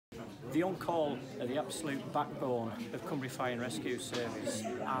The on-call are the absolute backbone of Cumbria Fire and Rescue Service,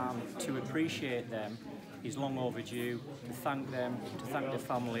 and to appreciate them is long overdue, to thank them, to thank their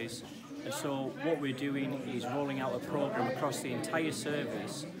families. And so what we're doing is rolling out a programme across the entire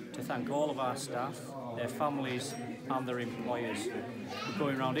service to thank all of our staff, their families and their employers. We're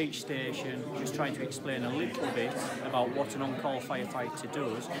going around each station just trying to explain a little bit about what an on-call firefighter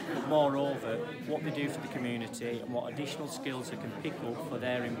does, but moreover what they do for the community and what additional skills they can pick up for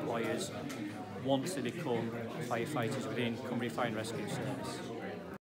their employers once they become firefighters within Cumbria Fire and Rescue Service.